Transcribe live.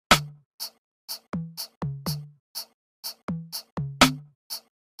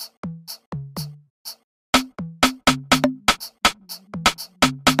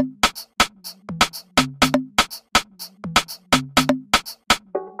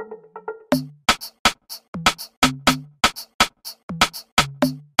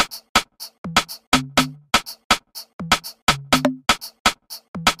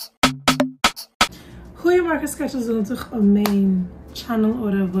sketches into a main channel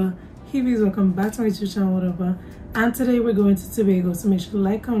or whatever. Hey guys, welcome back to my YouTube channel, whatever. And today we're going to Tobago, so make sure to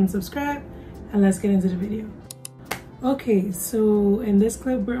like, comment, and subscribe, and let's get into the video. Okay, so in this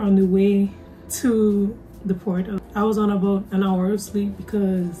clip we're on the way to the port. I was on about an hour of sleep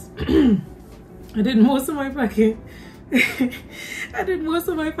because I did most of my packing. I did most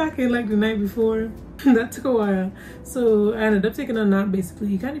of my packing like the night before. That took a while, so I ended up taking a nap. Basically,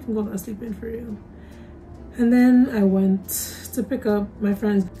 you can't even go that sleeping for real. And then I went to pick up my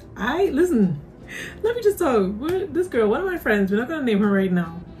friends. Listen, let me just talk. This girl, one of my friends, we're not gonna name her right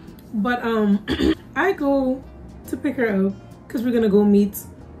now, but I go to pick her up because we're gonna go meet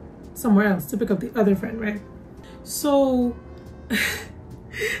somewhere else to pick up the other friend, right? So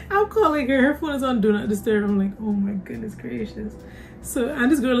I'm calling her phone is on do not disturb. I'm like, oh my goodness gracious. So, and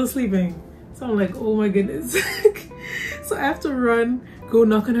this girl is sleeping, so I'm like, oh my goodness. So I have to run, go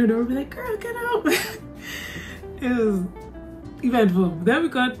knock on her door, be like, girl, get up. It was eventful. Then we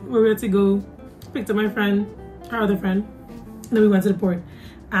got where we had to go, picked up my friend, our other friend. Then we went to the port,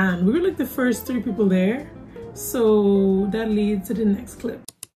 and we were like the first 3 people there. So that leads to the next clip.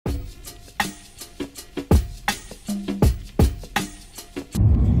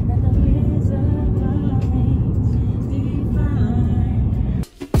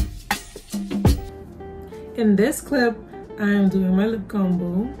 In this clip, I'm doing my lip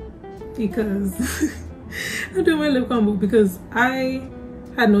combo because I'm doing my lip combo because I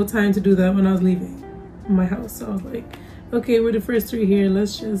had no time to do that when I was leaving my house. So I was like, okay, we're the first 3 here.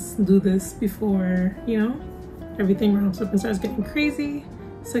 Let's just do this before, you know, everything ramps up and starts getting crazy.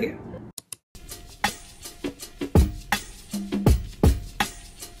 So yeah.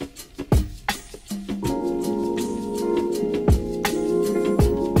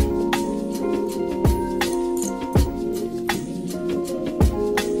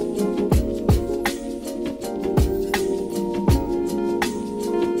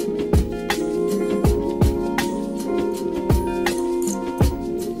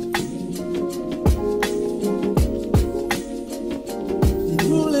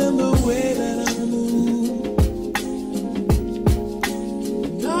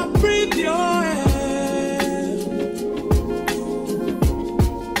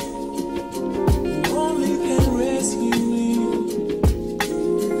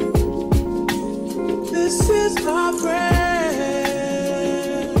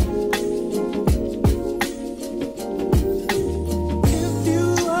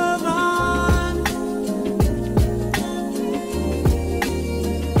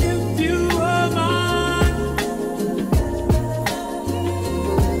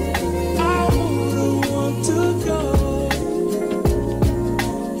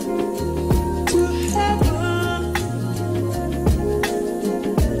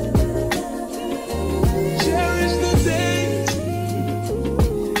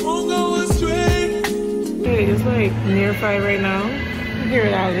 It's like near 5 right now. Here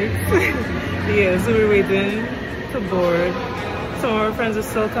at Alex. Yeah, so we're waiting to board. Some of our friends are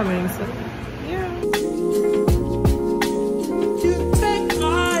still coming, so yeah. You take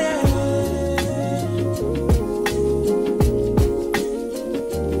my hand.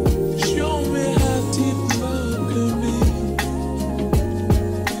 Show me how deep love can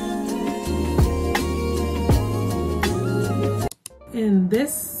be. In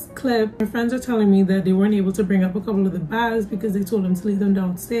this clip, my friends are telling me that they weren't able to bring up a couple of the bags because they told them to leave them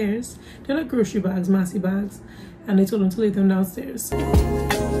downstairs. They're like grocery bags, massy bags, and they told them to leave them downstairs.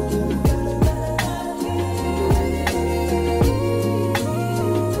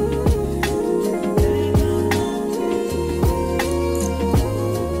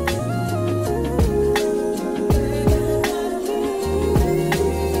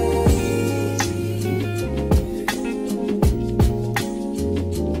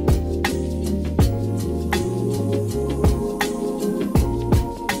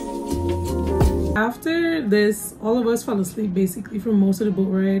 After this, all of us fell asleep basically for most of the boat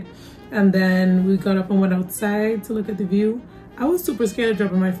ride, and then we got up and went outside to look at the view. I was super scared of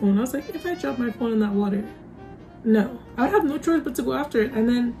dropping my phone. I was like, if I drop my phone in that water, no, I would have no choice but to go after it. And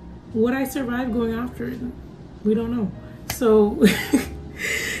then would I survive going after it? We don't know. So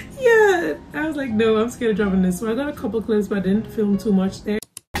yeah, I was like, no, I'm scared of dropping this. So I got a couple clips, but I didn't film too much there.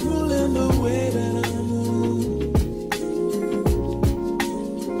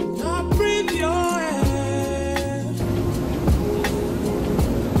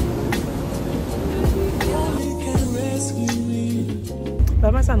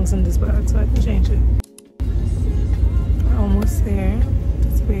 But my son was in this bag, so I can change it. We're almost there.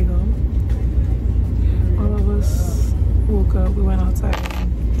 It's Tobago. All of us woke up, we went outside.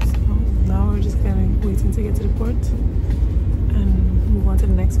 So now we're just kind of waiting to get to the port and move on to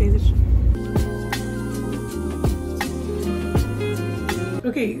the next phase.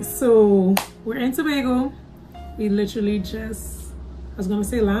 Okay, so we're in Tobago. We literally just, I was gonna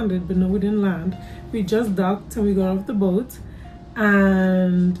say landed, but no, we didn't land. We just docked and we got off the boat,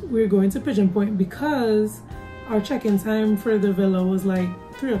 and we're going to Pigeon Point because our check-in time for the villa was like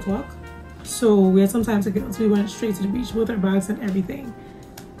 3 o'clock. So we had some time to go, so we went straight to the beach with our bags and everything.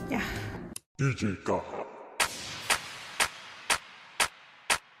 Yeah. DJ go.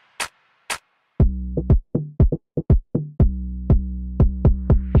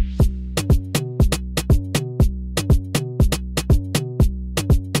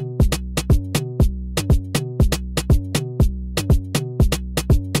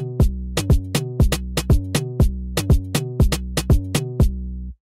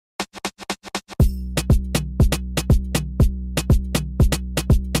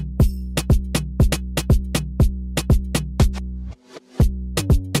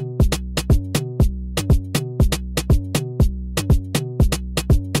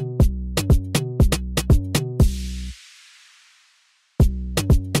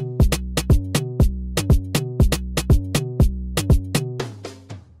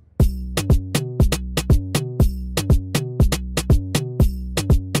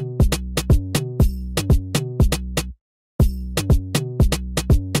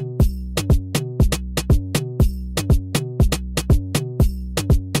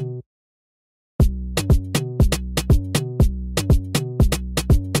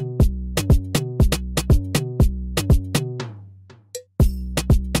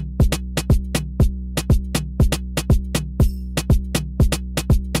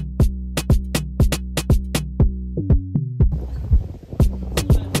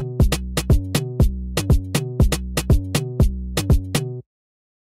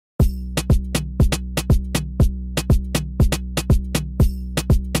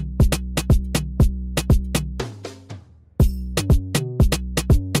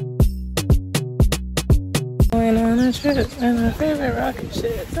 Going on a trip in my favorite rocket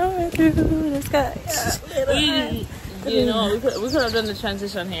ship, going through the sky. You know, we could have done the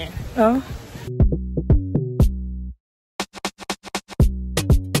transition here. Oh.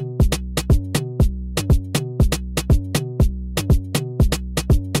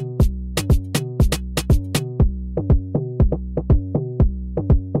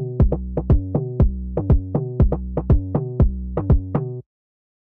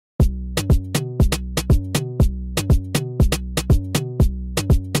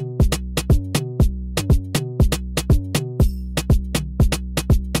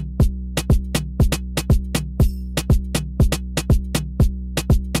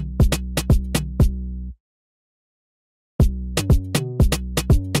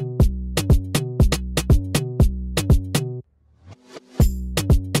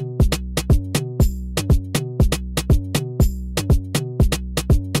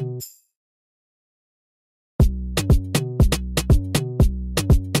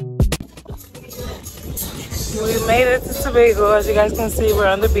 We made it to Tobago. As you guys can see, we're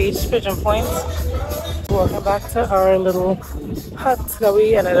on the beach, Pigeon Point. Walking back to our little hut that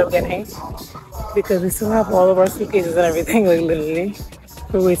we ended up getting because we still have all of our suitcases and everything, like literally.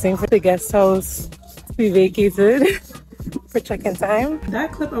 We're waiting for the guest house to be vacated for check-in time.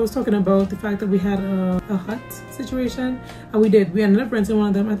 That clip I was talking about, the fact that we had a hut situation, and we did. We ended up renting one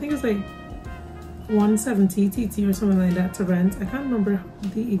of them. I think it's like 170 TT or something like that to rent. I can't remember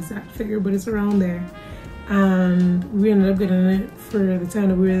the exact figure, but it's around there. And we ended up getting it for the time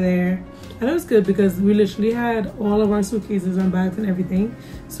that we were there, and it was good because we literally had all of our suitcases and bags and everything,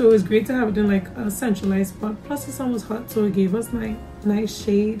 so it was great to have it in like a centralized spot. Plus the sun was hot, so it gave us nice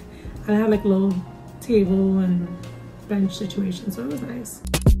shade, and it had like a little table and bench situation, so it was nice.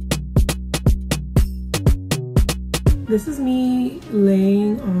 This is me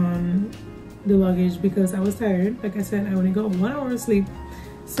laying on the luggage because I was tired. Like I said, I only got 1 hour of sleep.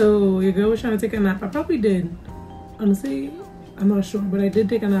 So your girl was trying to take a nap. I probably did. Honestly, I'm not sure, but I did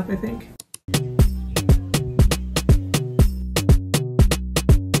take a nap, I think.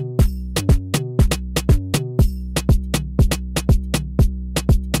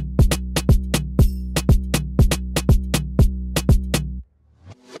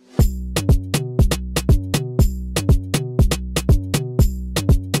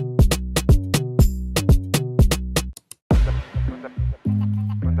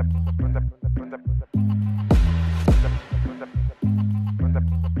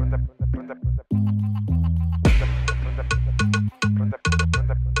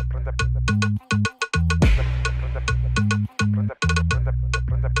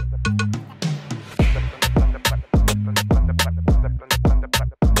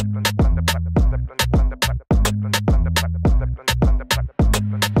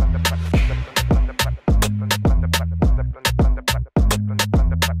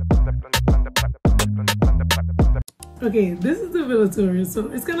 Okay, this is the villa tour.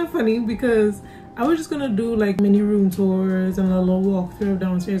 So it's kind of funny because I was just gonna do like mini room tours and a little walkthrough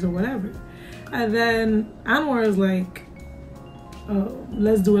downstairs or whatever. And then Anwar is like,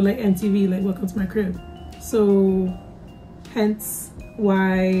 let's do it like MTV, like welcome to my crib. So hence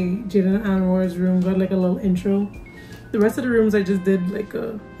why Jaden and Anwar's room got like a little intro. The rest of the rooms I just did like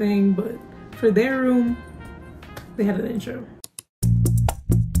a thing, but for their room, they had an intro.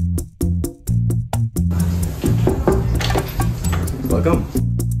 Welcome.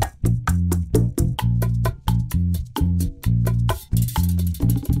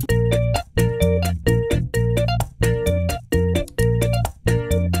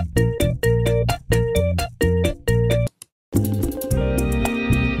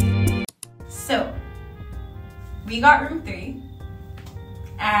 So, we got room 3,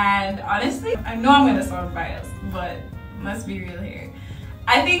 and honestly, I know I'm gonna sound biased, but let's be real here.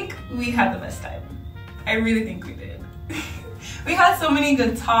 I think we had the best time. I really think we did. We had so many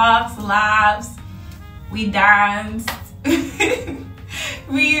good talks, laughs, we danced.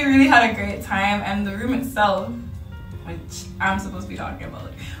 We really had a great time, and the room itself, which I'm supposed to be talking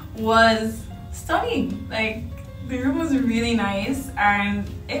about, was stunning. Like, the room was really nice and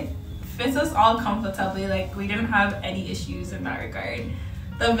it fits us all comfortably. Like, we didn't have any issues in that regard.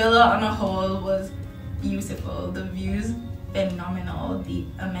 The villa on a whole was beautiful. The views phenomenal. The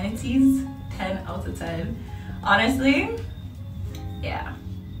amenities 10 out of 10. Honestly, yeah,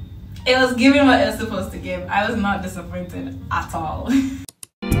 it was giving what it was supposed to give. I was not disappointed at all.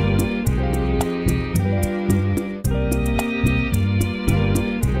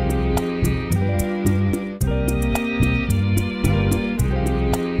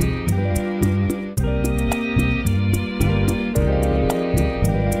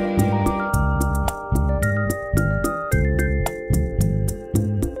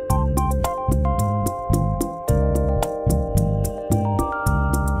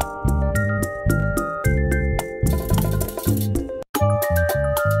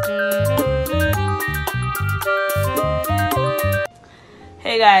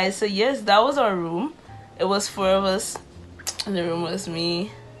 Hey guys, so yes, that was our room. It was 4 of us, and the room was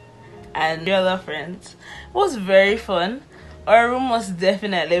me and 3 other friends. It was very fun. Our room was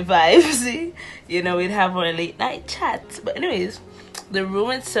definitely vibesy. You know, we'd have our late night chats. But anyways, the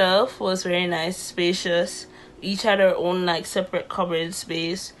room itself was very nice, spacious. We each had our own like separate cupboard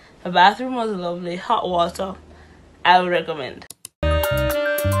space. The bathroom was lovely, hot water. I would recommend.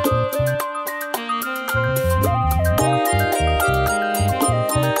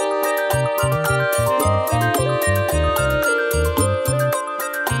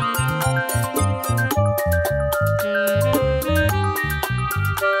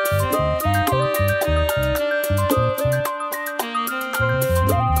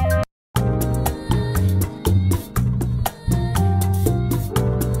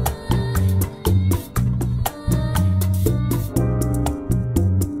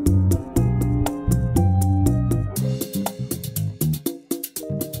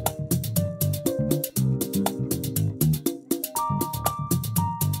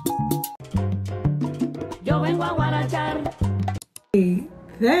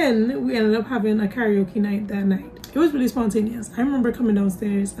 Then we ended up having a karaoke night that night. It was really spontaneous. I remember coming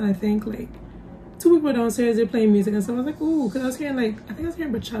downstairs and I think like 2 people downstairs, they're playing music and so I was like, ooh, because I was hearing like, I think I was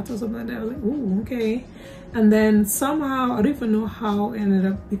hearing bachata or something like that. I was like, ooh, okay. And then somehow, I don't even know how it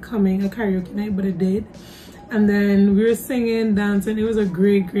ended up becoming a karaoke night, but it did. And then we were singing, dancing. It was a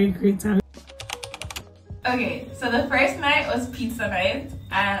great time. Okay, so the first night was pizza night,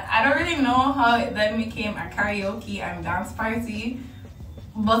 and I don't really know how it then became a karaoke and dance party,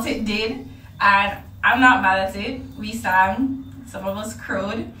 but it did, and I'm not mad at it. We sang, some of us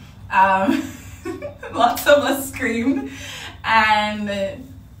crowed, lots of us screamed, and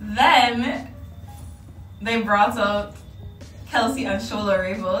then they brought out Kelsey and Shola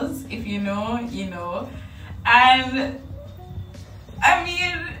Ravels. If you know, you know. And I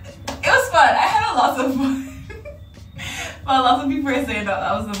mean, it was fun. I had a lot of fun. But a lot of people are saying that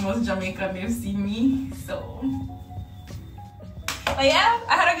that was the most Jamaican they've seen me. So, but yeah,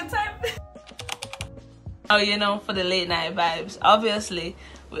 I had a good time. Oh, you know, for the late night vibes, obviously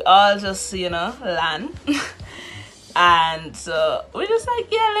we all just, you know, land. And so we're just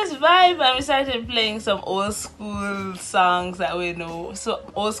like, yeah, let's vibe. And we started playing some old school songs that we know, so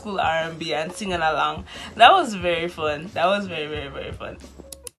old school R&B, and singing along. That was very fun. That was very fun.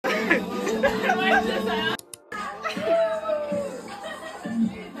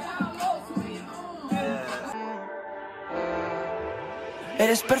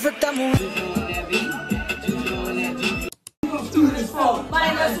 Eres perfecta,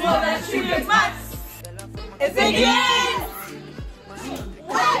 It's a yes!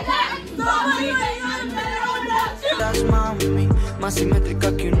 Mami, más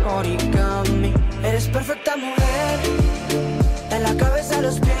simétrica que un origami. Eres perfecta mujer, de la cabeza a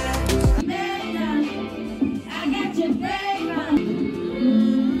los pies.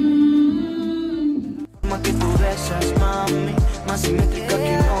 Forma que tú besas, mami, más simétrica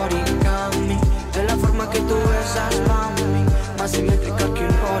que un origami. De la forma que tú besas, mami, más simétrica que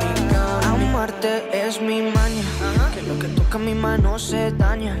un origami. Amarte es mi maña, que lo que toca mi mano se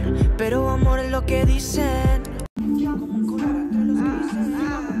daña. Pero amor es lo que dicen.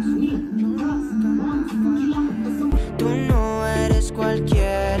 Tú no eres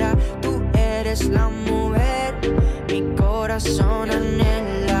cualquiera, tú eres la mujer. Mi corazón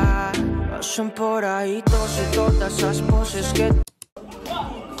anhela. Pasan por ahí todas esas poses que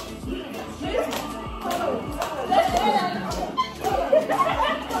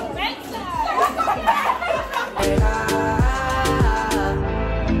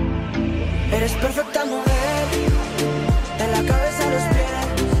eres perfecta mujer, de la cabeza a los pies.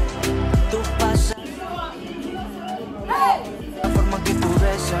 Tú pasas la forma que tú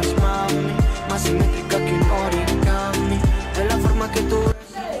besas, mami, más simétrica que un origami. De la forma que tú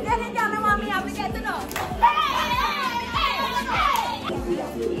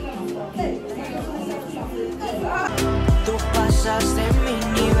tú pasas de mi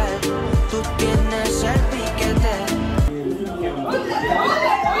nivel, tú tienes el piquete.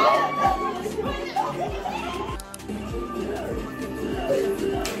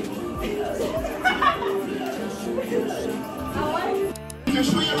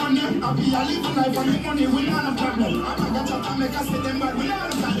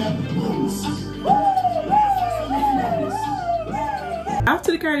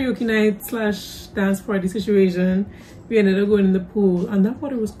 After the karaoke night / dance party situation, we ended up going in the pool, and that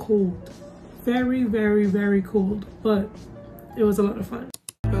water was cold. Very, very, very cold, but it was a lot of fun.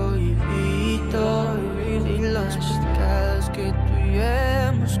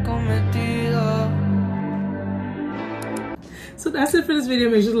 So that's it for this video.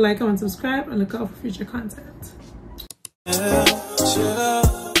 Make sure to like, comment, subscribe, and look out for future content.